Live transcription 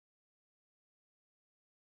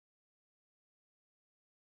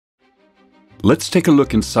Let's take a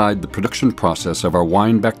look inside the production process of our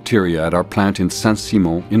wine bacteria at our plant in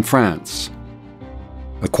Saint-Simon in France.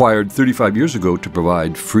 Acquired 35 years ago to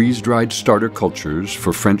provide freeze-dried starter cultures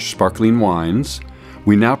for French sparkling wines,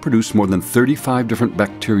 we now produce more than 35 different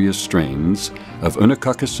bacteria strains of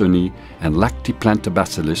Oenococcus uni and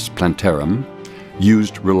Lactobacillus plantarum,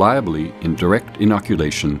 used reliably in direct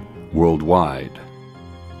inoculation worldwide.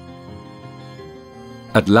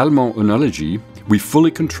 At Lallemand Oenology, we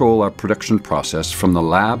fully control our production process from the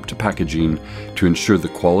lab to packaging to ensure the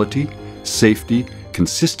quality, safety,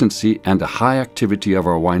 consistency, and a high activity of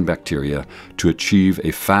our wine bacteria to achieve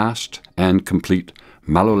a fast and complete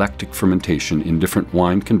malolactic fermentation in different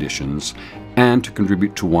wine conditions and to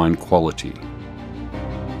contribute to wine quality.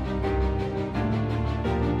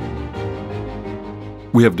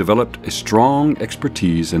 We have developed a strong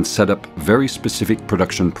expertise and set up very specific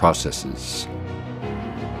production processes.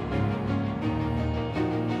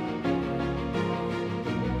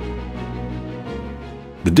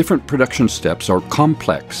 The different production steps are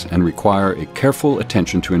complex and require a careful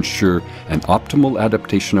attention to ensure an optimal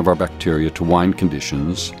adaptation of our bacteria to wine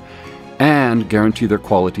conditions and guarantee their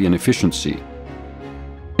quality and efficiency.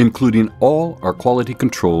 Including all our quality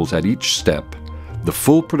controls at each step, the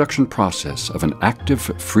full production process of an active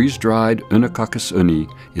freeze-dried Oenococcus uni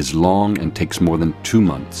is long and takes more than 2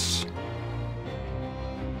 months.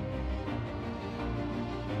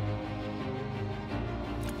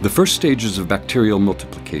 The first stages of bacterial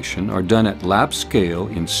multiplication are done at lab scale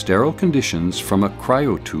in sterile conditions from a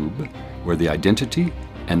cryotube, where the identity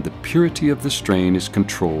and the purity of the strain is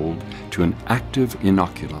controlled to an active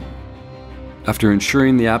inoculum. After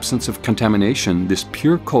ensuring the absence of contamination, this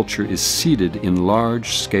pure culture is seeded in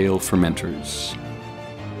large-scale fermenters.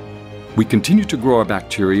 We continue to grow our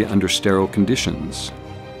bacteria under sterile conditions.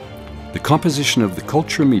 The composition of the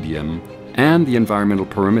culture medium and the environmental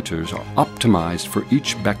parameters are optimized for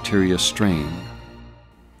each bacteria strain.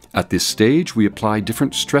 At this stage, we apply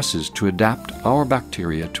different stresses to adapt our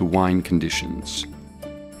bacteria to wine conditions.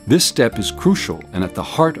 This step is crucial and at the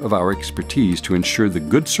heart of our expertise to ensure the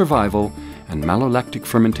good survival and malolactic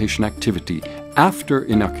fermentation activity after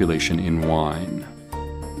inoculation in wine.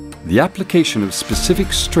 The application of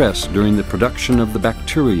specific stress during the production of the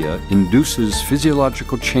bacteria induces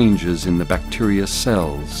physiological changes in the bacteria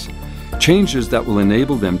cells, changes that will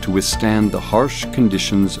enable them to withstand the harsh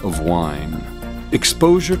conditions of wine.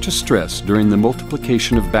 Exposure to stress during the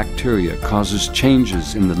multiplication of bacteria causes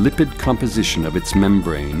changes in the lipid composition of its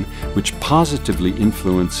membrane, which positively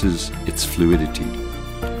influences its fluidity.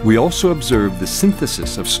 We also observe the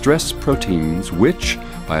synthesis of stress proteins which,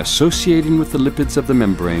 by associating with the lipids of the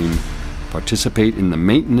membrane, participate in the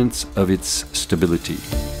maintenance of its stability.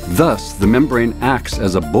 Thus, the membrane acts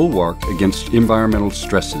as a bulwark against environmental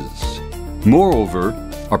stresses. Moreover,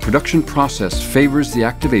 our production process favors the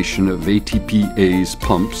activation of ATPase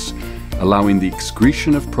pumps, allowing the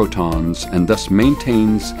excretion of protons and thus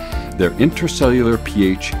maintains their intercellular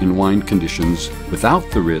pH in wine conditions without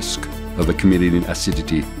the risk of accumulating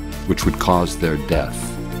acidity, which would cause their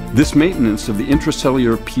death. This maintenance of the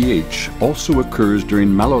intracellular pH also occurs during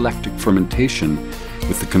malolactic fermentation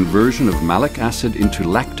with the conversion of malic acid into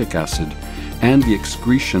lactic acid and the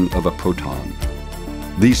excretion of a proton.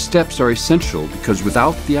 These steps are essential because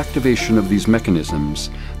without the activation of these mechanisms,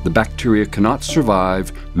 the bacteria cannot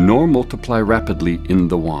survive nor multiply rapidly in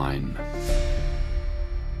the wine.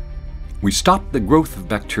 We stop the growth of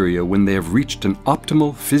bacteria when they have reached an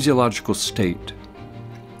optimal physiological state.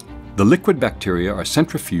 The liquid bacteria are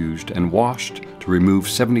centrifuged and washed to remove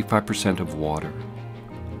 75% of water.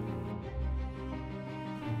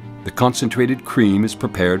 The concentrated cream is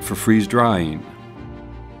prepared for freeze drying.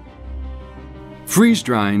 Freeze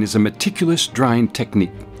drying is a meticulous drying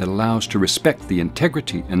technique that allows to respect the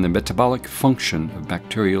integrity and the metabolic function of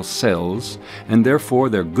bacterial cells and therefore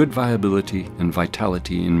their good viability and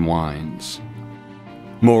vitality in wines.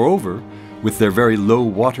 Moreover, with their very low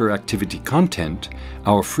water activity content,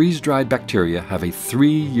 our freeze-dried bacteria have a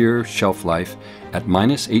 3-year shelf life at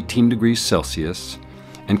 -18 degrees Celsius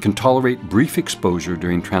and can tolerate brief exposure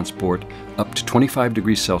during transport up to 25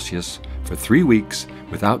 degrees Celsius for 3 weeks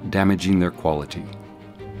without damaging their quality.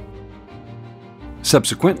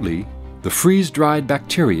 Subsequently, the freeze-dried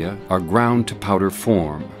bacteria are ground to powder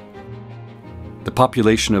form. The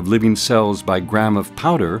population of living cells by gram of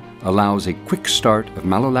powder allows a quick start of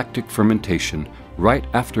malolactic fermentation right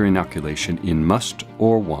after inoculation in must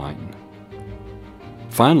or wine.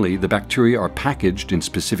 Finally, the bacteria are packaged in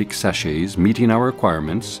specific sachets meeting our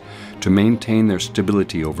requirements to maintain their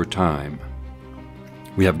stability over time.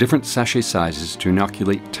 We have different sachet sizes to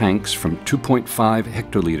inoculate tanks from 2.5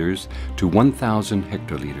 hectoliters to 1,000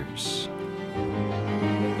 hectoliters.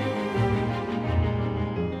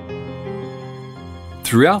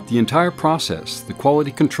 Throughout the entire process, the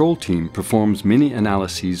quality control team performs many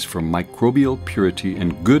analyses for microbial purity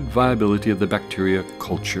and good viability of the bacteria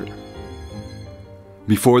culture.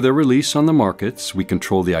 Before their release on the markets, we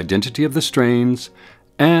control the identity of the strains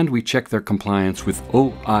and we check their compliance with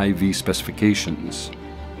OIV specifications.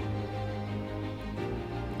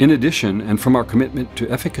 In addition, and from our commitment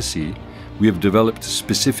to efficacy, we have developed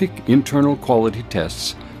specific internal quality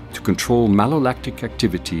tests to control malolactic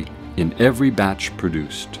activity in every batch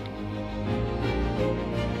produced.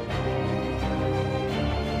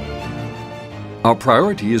 Our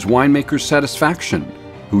priority is winemakers' satisfaction,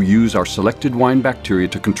 who use our selected wine bacteria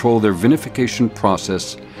to control their vinification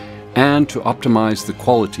process and to optimize the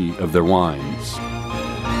quality of their wines.